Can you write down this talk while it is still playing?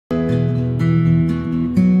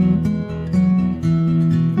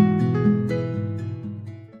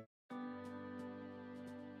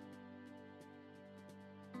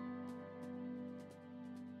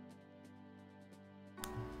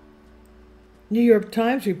New York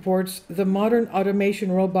Times reports the modern automation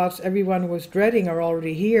robots everyone was dreading are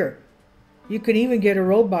already here. You can even get a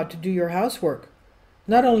robot to do your housework.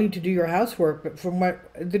 Not only to do your housework, but from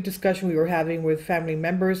the discussion we were having with family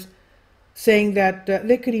members, saying that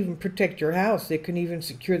they could even protect your house. They can even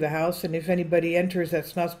secure the house, and if anybody enters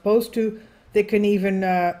that's not supposed to, they can even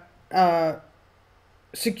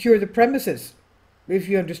secure the premises, if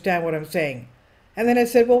you understand what I'm saying. And then I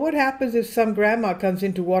said, well, what happens if some grandma comes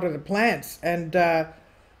in to water the plants and, the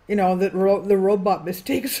robot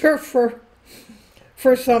mistakes her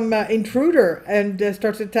for some intruder and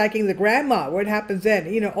starts attacking the grandma? What happens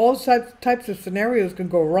then? All such types of scenarios can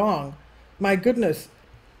go wrong. My goodness.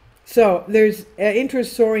 So there's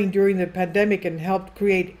interest soaring during the pandemic and helped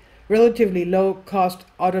create relatively low-cost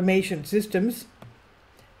automation systems.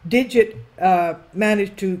 Digit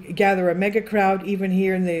managed to gather a mega crowd, even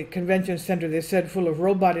here in the convention center, they said, full of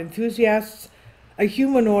robot enthusiasts. A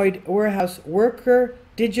humanoid warehouse worker,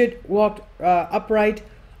 Digit, walked upright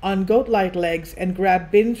on goat-like legs and grabbed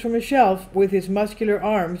bins from a shelf with his muscular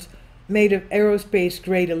arms made of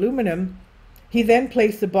aerospace-grade aluminum. He then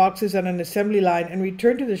placed the boxes on an assembly line and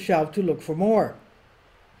returned to the shelf to look for more.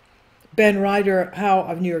 Ben Ryder Howe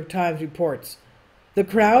of New York Times reports, the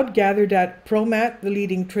crowd gathered at ProMat, the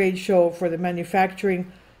leading trade show for the manufacturing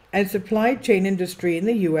and supply chain industry in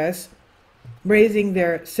the U.S., raising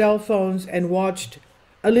their cell phones and watched,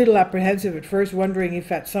 a little apprehensive at first, wondering if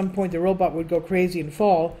at some point the robot would go crazy and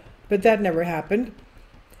fall, but that never happened.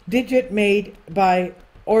 Digit, made by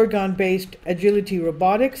Oregon-based Agility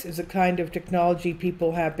Robotics, is a kind of technology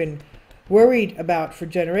people have been worried about for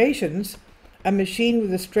generations, a machine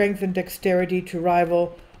with the strength and dexterity to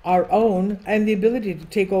rival our own and the ability to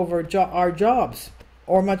take over our jobs,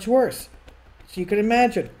 or much worse. So you can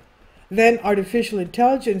imagine. Then artificial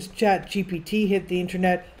intelligence, Digit-GPT, hit the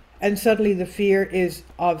internet, and suddenly the fear is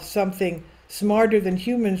of something smarter than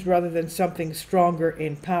humans rather than something stronger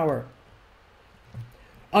in power.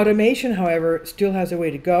 Automation, however, still has a way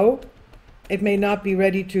to go. It may not be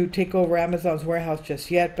ready to take over Amazon's warehouse just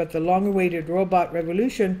yet, but the long-awaited robot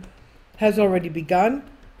revolution has already begun,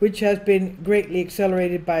 which has been greatly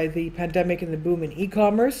accelerated by the pandemic and the boom in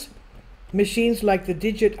e-commerce. Machines like the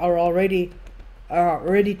Digit are already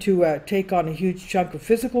ready to take on a huge chunk of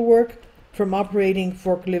physical work, from operating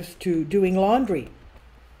forklifts to doing laundry.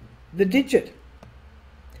 The Digit.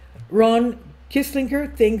 Ron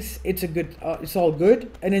Kislinger thinks it's all good,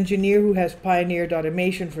 an engineer who has pioneered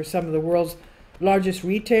automation for some of the world's largest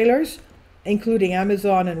retailers, including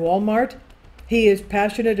Amazon and Walmart. He is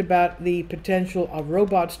passionate about the potential of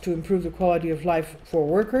robots to improve the quality of life for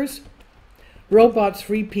workers. Robots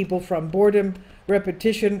free people from boredom,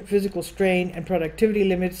 repetition, physical strain, and productivity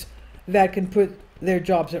limits that can put their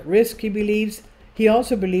jobs at risk, he believes. He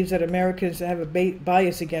also believes that Americans have a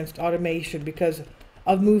bias against automation because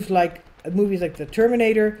of movies like The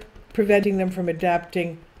Terminator, preventing them from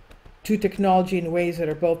adapting to technology in ways that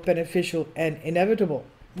are both beneficial and inevitable.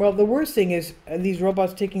 Well, the worst thing is these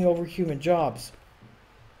robots taking over human jobs,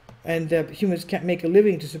 and humans can't make a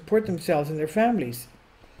living to support themselves and their families.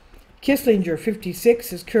 Kislinger,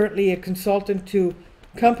 56, is currently a consultant to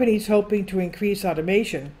companies hoping to increase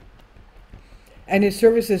automation, and his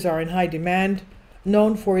services are in high demand,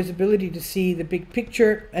 known for his ability to see the big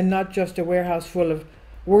picture and not just a warehouse full of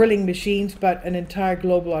whirling machines, but an entire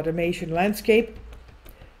global automation landscape.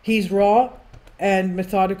 He's raw and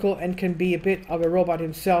methodical and can be a bit of a robot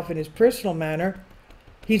himself in his personal manner.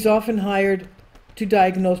 He's often hired to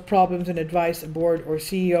diagnose problems and advise a board or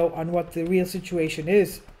CEO on what the real situation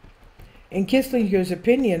is. In Kislinger's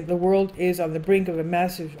opinion, the world is on the brink of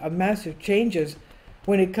massive changes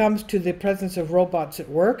when it comes to the presence of robots at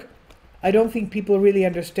work. I don't think people really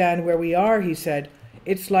understand where we are, he said.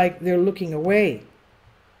 It's like they're looking away.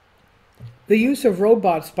 The use of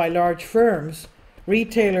robots by large firms,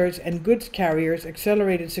 retailers, and goods carriers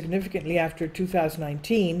accelerated significantly after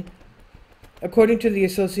 2019. According to the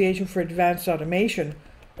Association for Advanced Automation,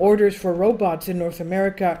 orders for robots in North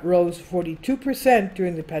America rose 42%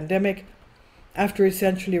 during the pandemic, after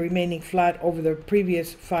essentially remaining flat over the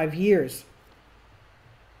previous 5 years.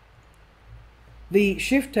 The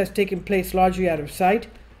shift has taken place largely out of sight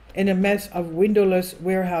in a mess of windowless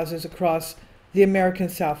warehouses across the American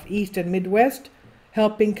Southeast and Midwest,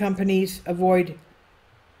 helping companies avoid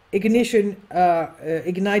igniting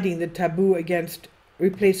the taboo against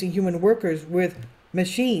replacing human workers with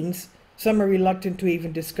machines. Some are reluctant to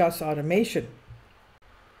even discuss automation.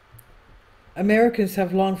 Americans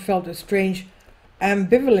have long felt a strange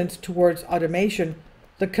ambivalence towards automation.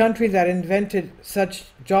 The country that invented such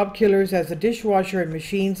job killers as the dishwasher and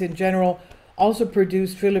machines in general also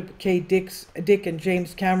produced Philip K. Dick and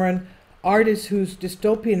James Cameron, artists whose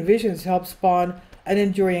dystopian visions help spawn an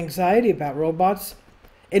enduring anxiety about robots.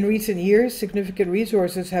 In recent years, significant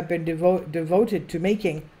resources have been devoted to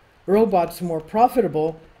making robots more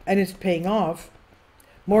profitable, and it's paying off.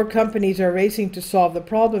 More companies are racing to solve the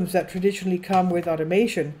problems that traditionally come with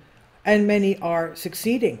automation, and many are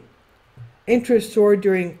succeeding. Interest soared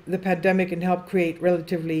during the pandemic and helped create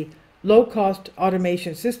relatively low-cost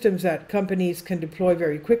automation systems that companies can deploy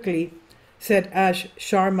very quickly, said Ash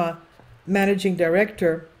Sharma, Managing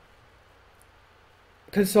Director,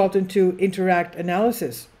 consultant to Interact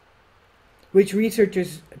Analysis, which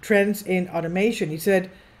researches trends in automation. He said,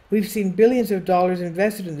 "We've seen billions of dollars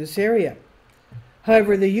invested in this area.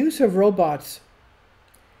 However, the use of robots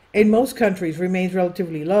in most countries remains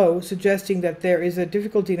relatively low, suggesting that there is a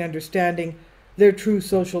difficulty in understanding their true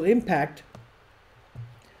social impact."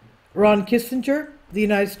 Ron Kissinger, the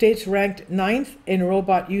United States ranked 9th in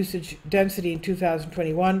robot usage density in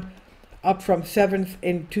 2021, up from 7th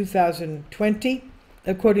in 2020,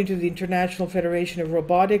 according to the International Federation of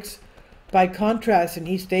Robotics. By contrast, in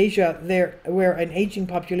East Asia, where an aging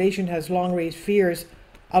population has long raised fears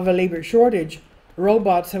of a labor shortage,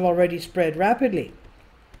 robots have already spread rapidly.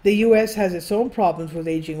 The US has its own problems with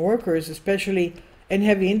aging workers, especially in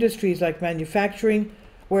heavy industries like manufacturing,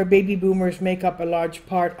 where baby boomers make up a large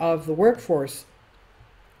part of the workforce.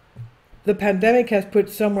 The pandemic has put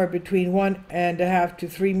somewhere between 1.5 to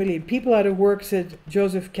 3 million people out of work, said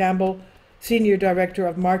Joseph Campbell, Senior Director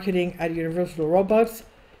of Marketing at Universal Robots.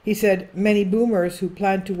 He said many boomers who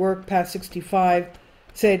plan to work past 65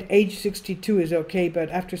 said age 62 is okay, but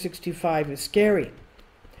after 65 is scary.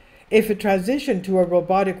 If a transition to a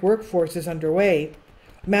robotic workforce is underway,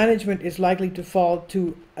 management is likely to fall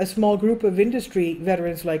to a small group of industry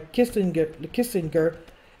veterans like Kissinger,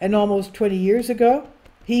 and almost 20 years ago,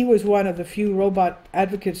 he was one of the few robot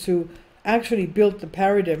advocates who actually built the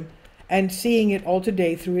paradigm, and seeing it all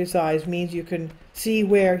today through his eyes means you can see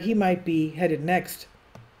where he might be headed next.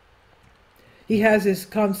 He has his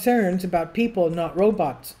concerns about people, not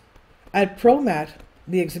robots. At ProMat,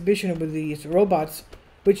 the exhibition with these robots,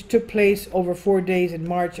 which took place over 4 days in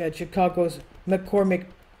March at Chicago's McCormick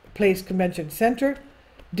Place Convention Center,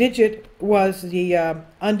 Digit was the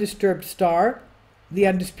undisputed star.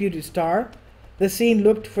 The scene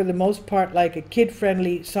looked for the most part like a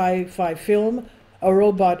kid-friendly sci-fi film, a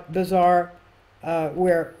robot bazaar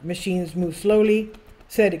where machines move slowly,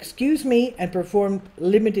 said "excuse me," and performed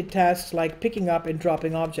limited tasks like picking up and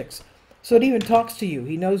dropping objects. So it even talks to you.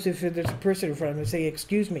 He knows if there's a person in front of him and say,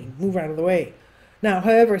 "excuse me, move out of the way." Now,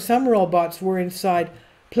 however, some robots were inside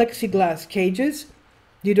plexiglass cages.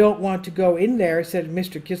 "You don't want to go in there," said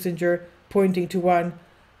Mr. Kissinger, pointing to one.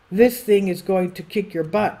 "This thing is going to kick your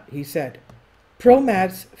butt," he said.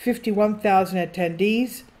 ProMat's 51,000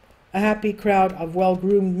 attendees, a happy crowd of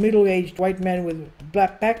well-groomed, middle-aged white men with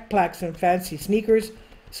black backpacks and fancy sneakers,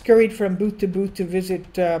 scurried from booth to booth to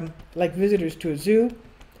visit like visitors to a zoo.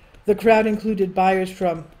 The crowd included buyers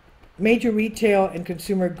from major retail and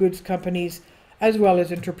consumer goods companies, as well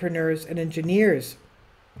as entrepreneurs and engineers.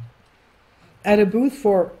 At a booth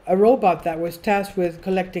for a robot that was tasked with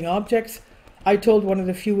collecting objects, I told one of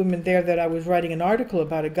the few women there that I was writing an article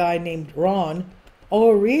about a guy named Ron.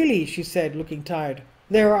 "Oh, really?" she said, looking tired.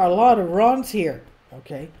 "There are a lot of Rons here."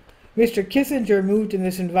 Okay. Mr. Kissinger moved in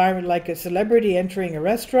this environment like a celebrity entering a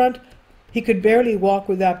restaurant. He could barely walk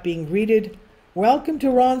without being greeted. "Welcome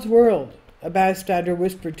to Ron's world," a bystander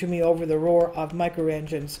whispered to me over the roar of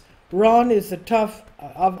microengines. "Ron is the tough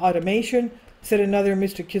of automation," said another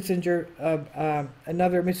Mr. Kissinger,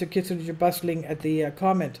 bustling at the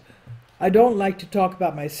comment. "I don't like to talk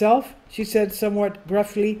about myself," she said somewhat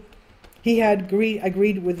gruffly. He had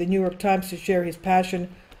agreed with the New York Times to share his passion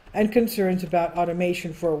and concerns about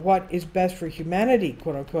automation for what is best for humanity,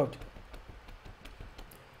 quote unquote.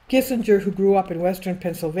 Kissinger, who grew up in western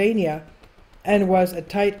Pennsylvania and was a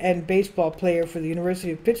tight end baseball player for the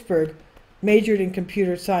University of Pittsburgh, majored in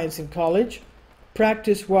computer science in college.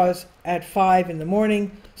 Practice was at 5 in the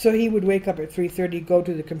morning, so he would wake up at 3:30, go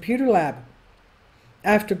to the computer lab.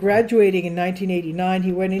 After graduating in 1989,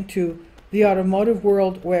 he went into the automotive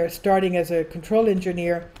world, where, starting as a control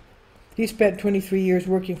engineer, he spent 23 years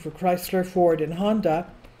working for Chrysler, Ford, and Honda.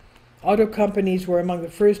 Auto companies were among the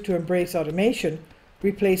first to embrace automation,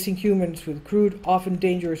 replacing humans with crude, often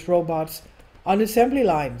dangerous robots on assembly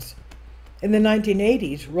lines. In the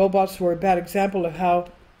 1980s, robots were a bad example of how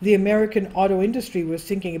the American auto industry was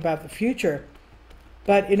thinking about the future,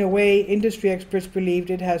 but in a way, industry experts believed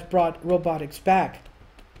it has brought robotics back.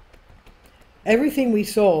 "Everything we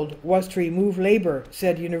sold was to remove labor,"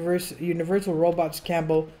 said Universal Robots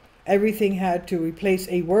Campbell. "Everything had to replace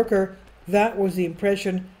a worker. That was the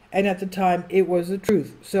impression, and at the time it was the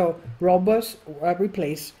truth. So robots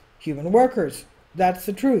replace human workers. That's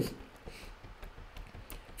the truth.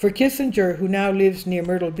 For Kissinger, who now lives near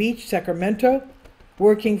Myrtle Beach, Sacramento,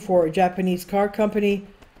 working for a Japanese car company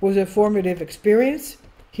was a formative experience.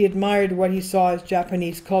 He admired what he saw as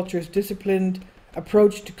Japanese culture's disciplined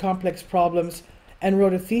approach to complex problems and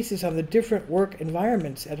wrote a thesis on the different work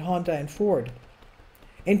environments at Honda and Ford.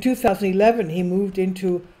 In 2011, he moved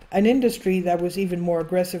into an industry that was even more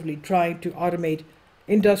aggressively trying to automate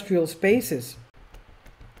industrial spaces.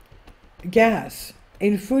 Gas.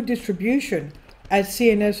 In food distribution, at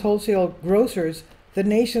C&S Wholesale Grocers, the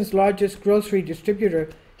nation's largest grocery distributor,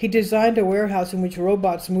 he designed a warehouse in which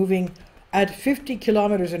robots moving at 50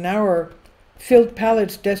 kilometers an hour filled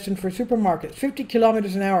pallets destined for supermarkets. 50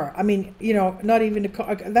 kilometers an hour. I mean, you know, not even a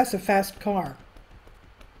car. That's a fast car.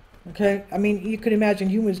 Okay? I mean, you can imagine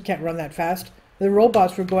humans can't run that fast. The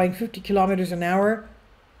robots were going 50 kilometers an hour.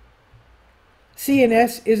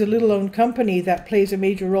 C&S is a little-known company that plays a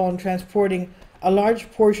major role in transporting a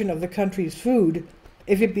large portion of the country's food.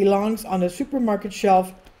 If it belongs on a supermarket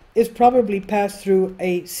shelf, it's probably passed through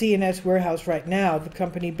a C&S warehouse right now, the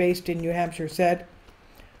company based in New Hampshire said.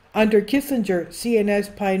 Under Kissinger, C&S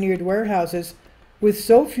pioneered warehouses with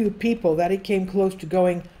so few people that it came close to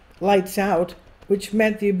going lights out, which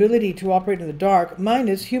meant the ability to operate in the dark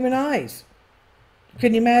minus human eyes.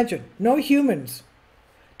 Can you imagine? No humans.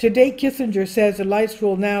 Today, Kissinger says the lights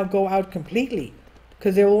will now go out completely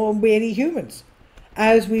because there won't be any humans.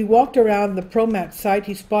 As we walked around the ProMat site,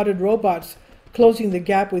 he spotted robots closing the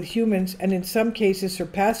gap with humans and in some cases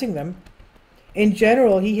surpassing them. In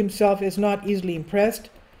general, he himself is not easily impressed.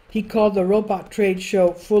 He called the robot trade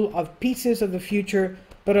show full of pieces of the future,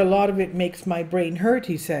 but a lot of it makes my brain hurt,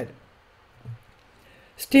 he said.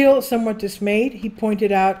 Still somewhat dismayed, he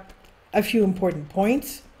pointed out a few important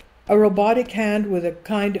points. A robotic hand with a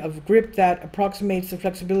kind of grip that approximates the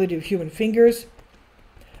flexibility of human fingers.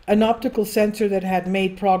 An optical sensor that had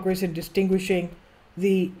made progress in distinguishing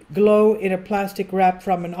the glow in a plastic wrap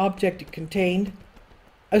from an object it contained.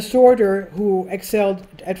 A sorter who excelled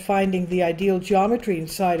at finding the ideal geometry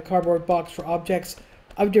inside a cardboard box for objects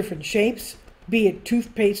of different shapes, be it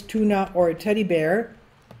toothpaste, tuna, or a teddy bear.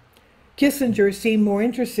 Kissinger seemed more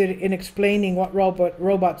interested in explaining what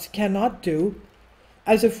robots cannot do.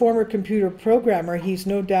 As a former computer programmer, he's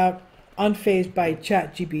no doubt unfazed by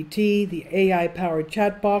Digit-ProMat-scaled.jpg, the AI-powered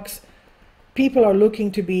chat box. People are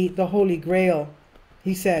looking to be the holy grail,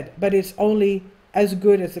 he said, but it's only as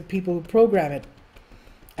good as the people who program it.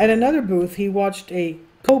 At another booth, he watched a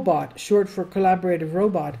cobot, short for collaborative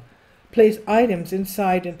robot, place items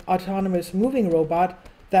inside an autonomous moving robot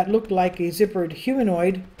that looked like a zippered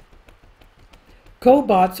humanoid.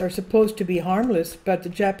 Cobots are supposed to be harmless, but the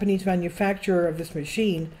Japanese manufacturer of this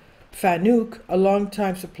machine, Fanuc, a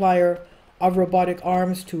longtime supplier of robotic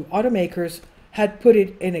arms to automakers, had put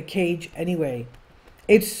it in a cage anyway.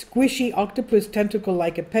 Its squishy octopus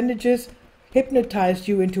tentacle-like appendages hypnotized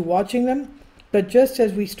you into watching them, but just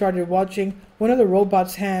as we started watching, one of the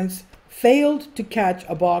robot's hands failed to catch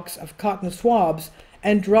a box of cotton swabs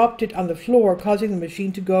and dropped it on the floor, causing the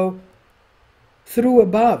machine to go through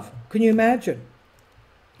above. Can you imagine?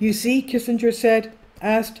 You see, Kissinger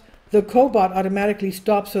asked, the cobot automatically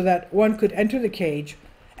stopped so that one could enter the cage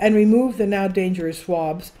and remove the now dangerous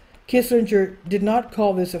swabs. Kissinger did not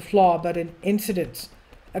call this a flaw, but an incident,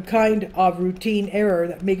 a kind of routine error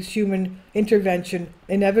that makes human intervention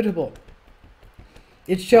inevitable.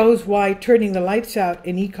 It shows why turning the lights out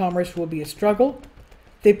in e-commerce will be a struggle.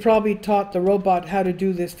 They probably taught the robot how to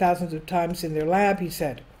do this thousands of times in their lab, he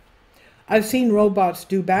said. I've seen robots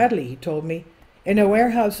do badly, he told me. In a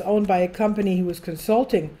warehouse owned by a company he was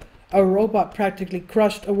consulting, a robot practically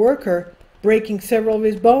crushed a worker, breaking several of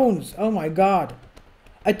his bones. Oh my God.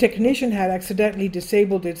 A technician had accidentally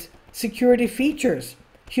disabled its security features.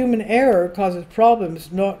 Human error causes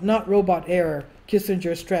problems, not robot error,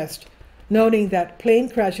 Kissinger stressed, noting that plane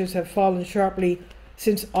crashes have fallen sharply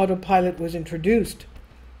since autopilot was introduced.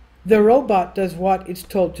 The robot does what it's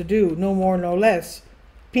told to do, no more, no less.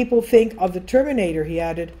 People think of the Terminator, he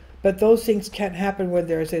added, but those things can't happen when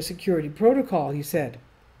there is a security protocol, he said.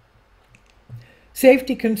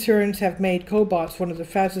 Safety concerns have made cobots one of the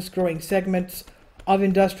fastest growing segments of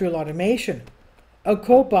industrial automation. A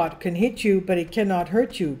cobot can hit you, but it cannot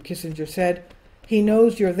hurt you, Kissinger said. He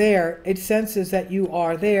knows you're there, it senses that you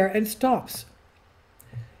are there, and stops.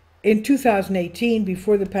 In 2018,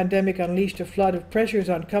 before the pandemic unleashed a flood of pressures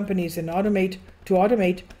on companies to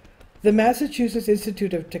automate, the Massachusetts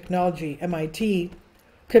Institute of Technology, MIT,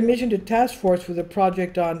 commissioned a task force with a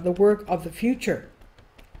project on the work of the future.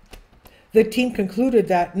 The team concluded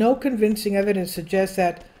that no convincing evidence suggests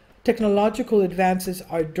that technological advances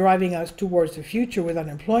are driving us towards the future with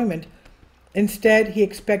unemployment. Instead, he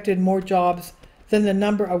expected more jobs than the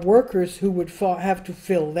number of workers who would have to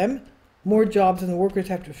fill them. More jobs than the workers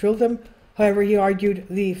have to fill them. However, he argued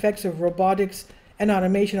the effects of robotics and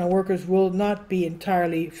automation on workers will not be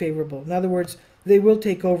entirely favorable. In other words, they will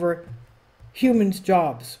take over humans'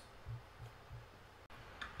 jobs.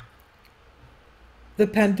 The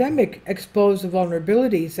pandemic exposed the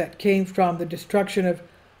vulnerabilities that came from the destruction of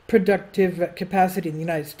productive capacity in the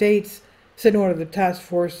United States, said one of the task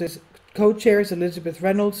force's co-chairs, Elizabeth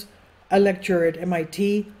Reynolds, a lecturer at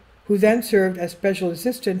MIT, who then served as special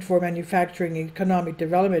assistant for manufacturing and economic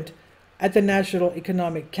development at the National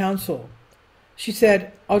Economic Council. She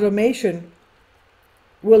said, automation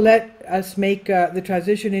will let us make the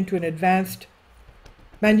transition into an advanced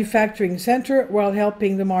manufacturing center while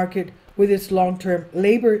helping the market with its long-term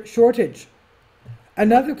labor shortage.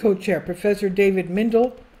 Another co-chair, Professor David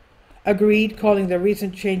Mindel, agreed, calling the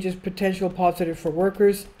recent changes potential positive for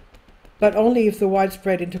workers, but only if the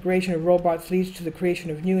widespread integration of robots leads to the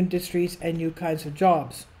creation of new industries and new kinds of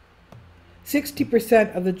jobs.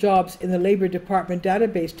 60% of the jobs in the Labor Department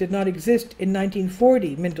database did not exist in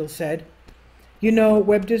 1940, Mindel said. You know,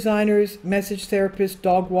 web designers, message therapists,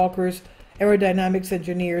 dog walkers, aerodynamics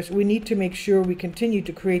engineers, we need to make sure we continue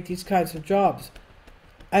to create these kinds of jobs.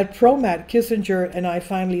 At ProMat, Kissinger and I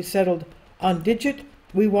finally settled on Digit.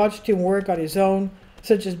 We watched him work on his own,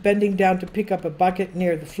 such as bending down to pick up a bucket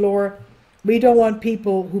near the floor. We don't want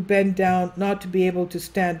people who bend down not to be able to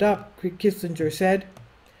stand up, Kissinger said.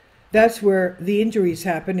 That's where the injuries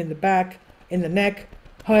happen, in the back, in the neck.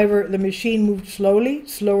 However, the machine moved slowly,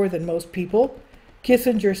 slower than most people.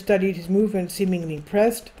 Kissinger studied his movement, seemingly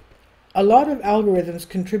impressed. A lot of algorithms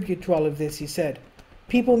contribute to all of this, he said.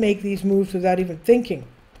 People make these moves without even thinking.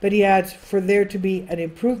 But he adds, for there to be an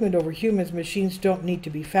improvement over humans, machines don't need to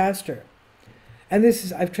be faster. And this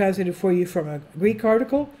is, I've translated for you from a Greek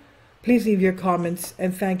article. Please leave your comments,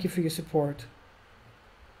 and thank you for your support.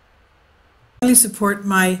 Please support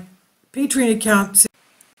my Patreon account.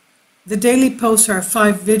 The daily posts are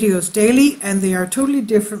 5 videos daily, and they are totally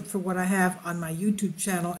different from what I have on my YouTube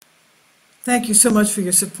channel. Thank you so much for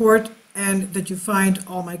your support, and that you find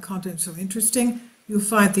all my content so interesting. You'll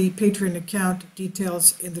find the Patreon account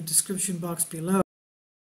details in the description box below.